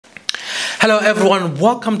Hello everyone,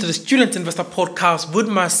 welcome to the Student Investor Podcast with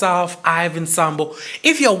myself, Ivyn Sambo.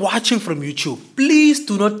 If you're watching from YouTube, please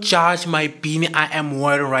do not judge my beanie I am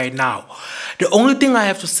wearing right now. The only thing I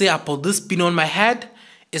have to say about this beanie on my head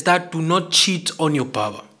is that do not cheat on your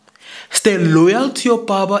barber. Stay loyal to your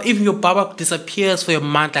barber. If your barber disappears for a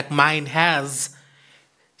month like mine has,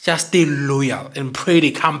 just stay loyal and pray they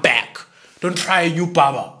come back. Don't try a new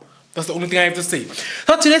barber. That's the only thing I have to say.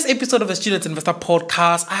 So today's episode of the Student Investor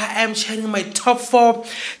Podcast, I am sharing my top 4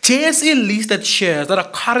 JSE listed shares that are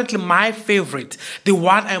currently my favorite. The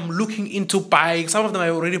one I'm looking into buying. Some of them I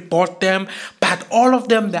already bought them, but all of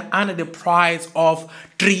them they're under the price of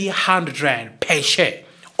 300 Rand per share.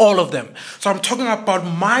 All of them. So I'm talking about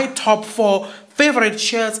my top 4 favorite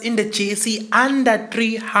shares in the JSE under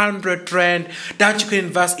 300 Rand that you can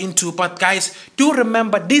invest into. But guys, do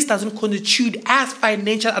remember this doesn't constitute as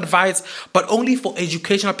financial advice, but only for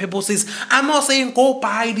educational purposes. I'm not saying go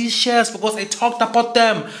buy these shares because I talked about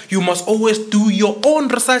them. You must always do your own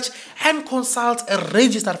research and consult a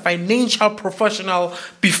registered financial professional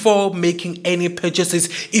before making any purchases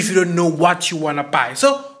if you don't know what you want to buy.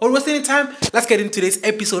 So, without wasting any time, let's get into today's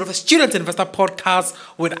episode of the Student Investor Podcast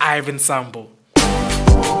with Ivyn Sambo.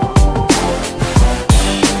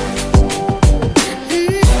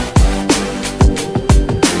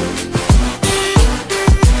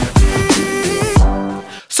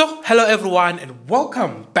 So, hello everyone and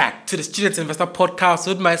welcome back to the Student Investor Podcast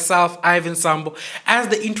with myself, Ivyn Sambo. As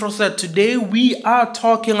the intro said, today we are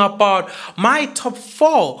talking about my top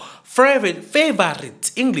 4 favorite JSE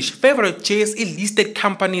listed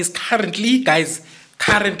companies currently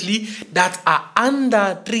that are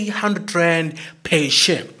under 300 Rand per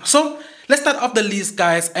share. So, let's start off the list,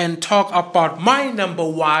 guys, and talk about my number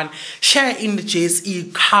 1 share in the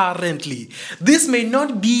JSE currently. This may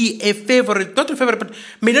not be a favorite, but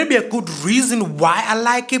may not be a good reason why I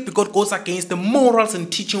like it because it goes against the morals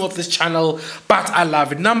and teaching of this channel, but I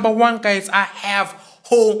love it. Number 1, guys, I have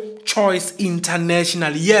HomeChoice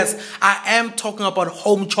International. Yes, I am talking about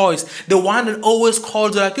HomeChoice, the one that always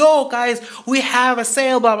calls like, yo guys, we have a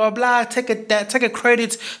sale, blah blah blah. Take a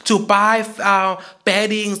credit to buy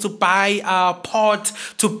beddings, to buy pot,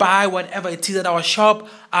 to buy whatever it is at our shop.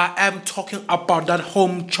 I am talking about that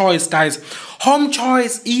HomeChoice, guys.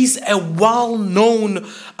 HomeChoice is a well-known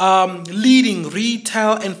leading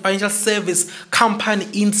retail and financial service company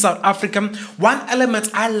in South Africa. One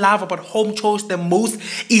element I love about HomeChoice the most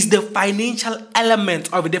is the financial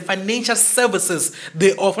element of it, the financial services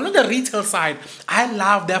they offer. Not the retail side. I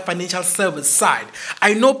love their financial service side.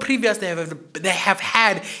 I know previously they have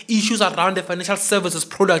had issues around the financial services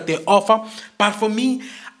product they offer, but for me,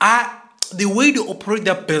 the way they operate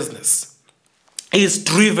their business is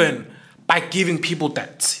driven by giving people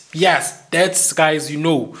debt. Yes, debts, guys, you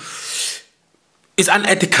know, it's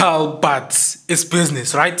unethical, but it's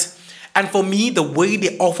business, right? And for me, the way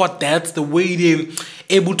they offer debt, the way they're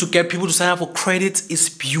able to get people to sign up for credit is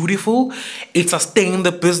beautiful. It's sustaining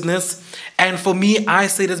the business. And for me, I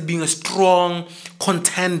see it as being a strong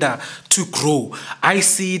contender to grow. I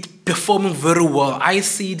see it performing very well. I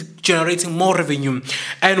see it generating more revenue.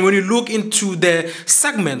 And when you look into the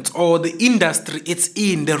segment or the industry it's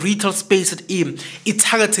in, the retail space it's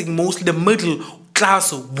targeting mostly the middle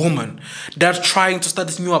class woman that's trying to start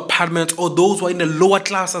this new apartment, or those who are in the lower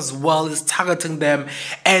class as well, is targeting them,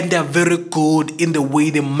 and they're very good in the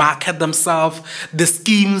way they market themselves, the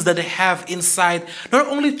schemes that they have inside. Not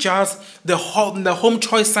only just the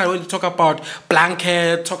HomeChoice side when you talk about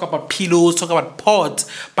blanket, talk about pillows, talk about pods,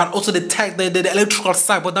 but also the tech, the electrical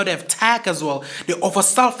side. But now they have tech as well. They offer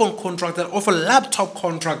cell phone contracts, they offer laptop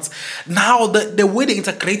contracts. Now the way they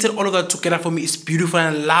integrated all of that together for me is beautiful,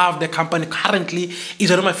 and I love the company currently. Is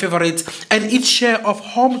one of my favorites, and each share of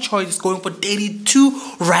HomeChoice is going for 32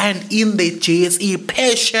 Rand in the JSE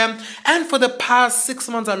per share. And for the past 6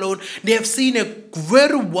 months alone, they have seen a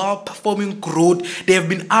very well performing growth. They have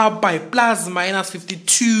been up by plus minus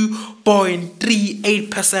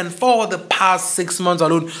 52.38% for the past 6 months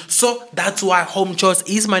alone. So that's why HomeChoice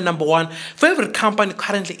is my number 1 favorite company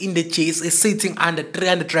currently in the JSE, sitting under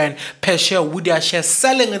 300 Rand per share, with their shares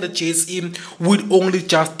selling in the JSE with only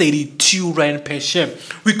just 32 Rand per share.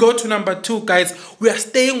 We go to number 2, guys. We are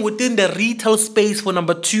staying within the retail space for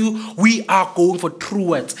number 2. We are going for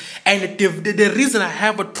Truworths, and the reason I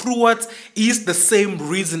have a Truworths is the same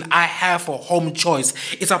reason I have for HomeChoice.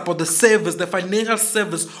 It's about the service, the financial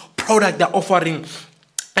service product they're offering.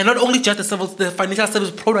 And not only just the financial service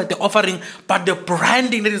product they're offering, but the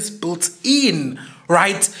branding that is built in,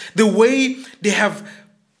 right? The way they have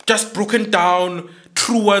just broken down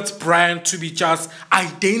Truworths brand to be just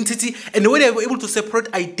identity, and the way they were able to separate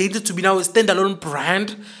identity to be now a standalone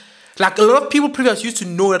brand. Like a lot of people previously used to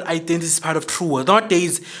know that Identity is part of Truworths.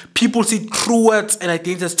 Nowadays, people see Truworths and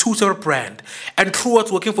Identity as two separate brands. And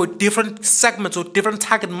Truworths working for different segments or different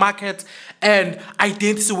target markets. And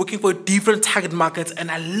Identity is working for different target markets. And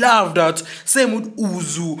I love that. Same with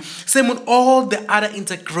Uzu. Same with all the other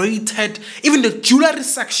integrated, even the jewelry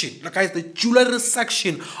section. Like guys, the jewelry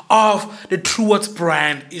section of the Truworths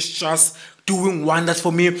brand is just doing wonders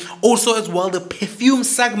for me. Also as well, the perfume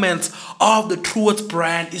segment of the Truworths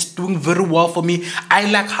brand is doing very well for me. I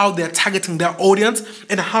like how they're targeting their audience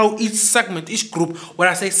and how each segment, each group, when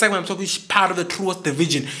I say segment, I'm talking each part of the Truworths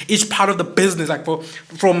division, each part of the business, like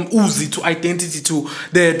from Uzi to Identity to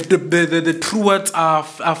the Truworths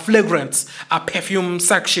fragrance perfume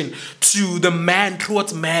section to the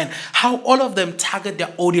Truworths man, how all of them target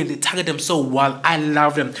their audience. They target them so well. I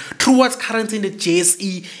love them. Truworths currently in the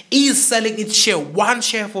JSE is selling its share, one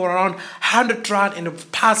share for around 100 rand in the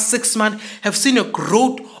past 6 months, have seen a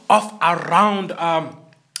growth of around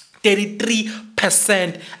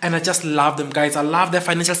 33%, and I just love them, guys. I love their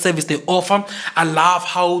financial service they offer. I love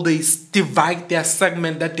how they divide their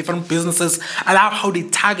segment, their different businesses. I love how they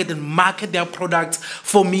target and market their products.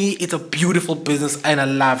 For me, it's a beautiful business and I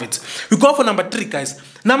love it. We go for number 3, guys.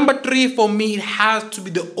 Number 3 for me, it has to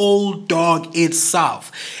be the old dog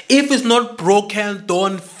itself. If it's not broken,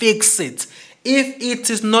 don't fix it. If it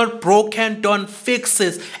is not broken, don't fix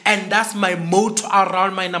it. And that's my motto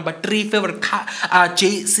around my number 3 favorite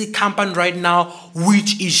JSE company right now,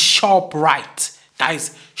 which is ShopRite.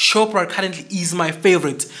 Guys, ShopRite currently is my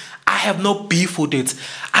favorite. I have no beef with it.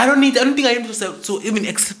 I don't think I need to even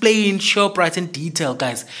explain ShopRite in detail,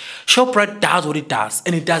 guys. ShopRite does what it does,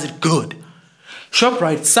 and it does it good.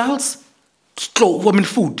 ShopRite sells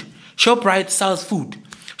food. ShopRite sells food.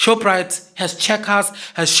 ShopRite has Checkers,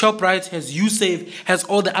 has ShopRite, has USave, has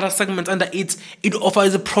all the other segments under it. It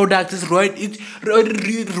offers a product, it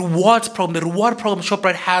rewards program. The reward program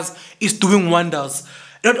ShopRite has is doing wonders.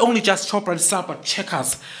 Not only just ShopRite itself, but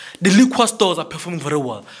Checkers. The liquor stores are performing very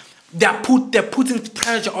well. They're putting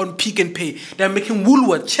pressure on Pick and Pay. They're making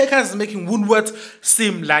Woolworths. Checkers is making Woolworths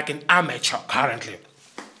seem like an amateur currently.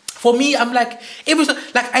 For me, I'm like, if it's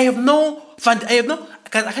like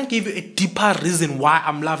I can't give you a deeper reason why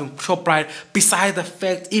I'm loving ShopRite besides the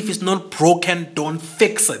fact if it's not broken, don't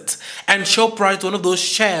fix it. And ShopRite is one of those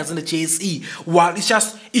shares in the JSE. While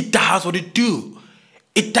it does what it do.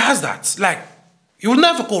 It does that. Like, you will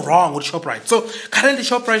never go wrong with ShopRite. So currently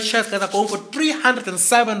ShopRite shares, guys, are going for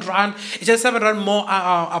 307 rand. It's just 7 rand more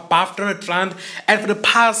above 300 rand. And for the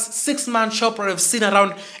past 6 months, ShopRite have seen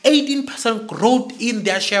around 18% growth in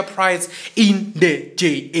their share price in the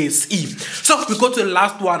JSE. So we go to the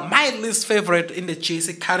last one, my least favorite in the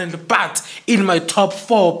JSE currently, but in my top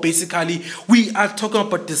 4, basically, we are talking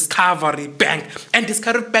about Discovery Bank. And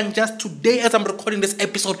Discovery Bank, just today as I'm recording this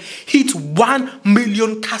episode, hit 1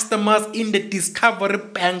 million customers in the Discovery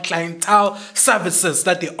Bank clientele services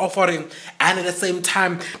that they're offering, and at the same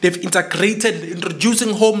time they've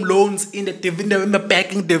introducing home loans in the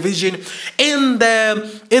banking division. In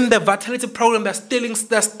the Vitality program, they're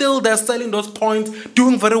selling those points,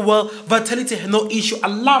 doing very well. Vitality has no issue. I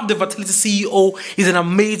love the Vitality CEO. He's an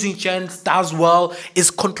amazing gent, does well,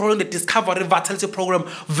 is controlling the Discovery Vitality program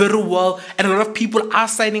very well, and a lot of people are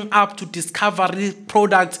signing up to Discovery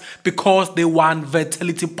products because they want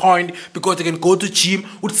Vitality point, because they can go to gym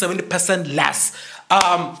with 70% less.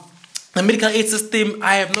 The medical aid system,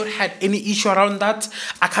 I have not had any issue around that.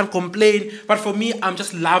 I can't complain. But for me, I'm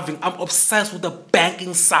just loving. I'm obsessed with the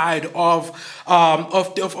banking side of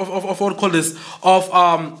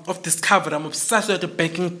Discovery. I'm obsessed with the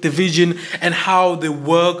banking division and how they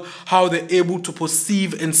work, how they're able to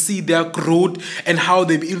perceive and see their growth, and how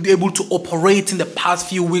they've been able to operate in the past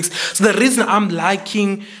few weeks. So the reason I'm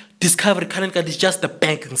liking Discovery currently is just the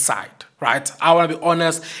banking side. Right, I want to be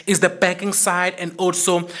honest, is the banking side, and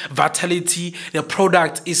also Vitality. The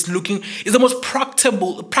product is the most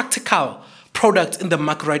practical product in the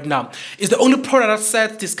market right now. It's the only product that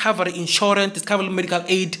sets Discovery Insurance, Discovery Medical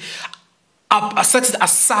Aid sets it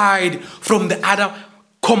aside from the other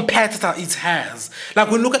competitor it has.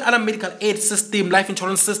 Like when we look at other medical aid system, life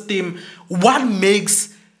insurance system, what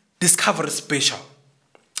makes Discovery special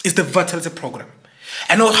is the Vitality program.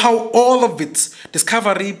 And how all of it,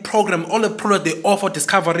 Discovery program, all the products they offer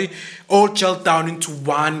Discovery, all gelled down into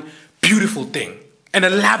one beautiful thing. And a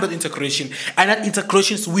elaborate integration. And that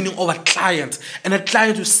integration is winning over clients. And the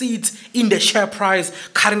client will see it in the share price,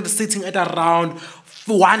 currently sitting at around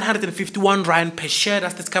 151 rand per share.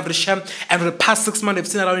 That's Discovery share. And for the past 6 months, they've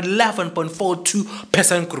seen around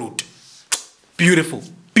 11.42% growth. Beautiful.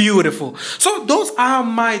 Beautiful. So those are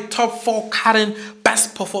my top 4 current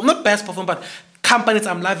not best perform, but companies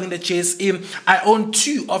I'm loving the JSE. I own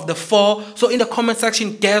 2 of the 4. So in the comment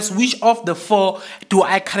section, guess which of the 4 do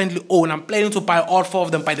I currently own? I'm planning to buy all 4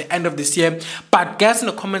 of them by the end of this year. But guess in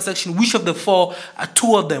the comment section which of the 4 are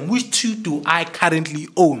 2 of them. Which 2 do I currently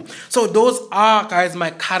own? So those are, guys,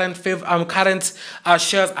 my current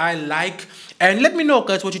shares I like. And let me know,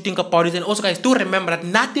 guys, what you think about it. And also, guys, do remember that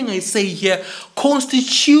nothing I say here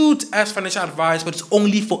constitutes as financial advice, but it's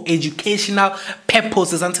only for educational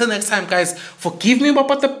purposes. Until next time, guys, forgive me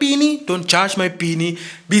about the beanie. Don't judge my beanie.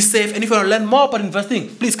 Be safe. And if you want to learn more about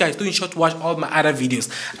investing, please, guys, do ensure to watch all my other videos.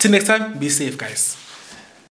 Until next time, be safe, guys.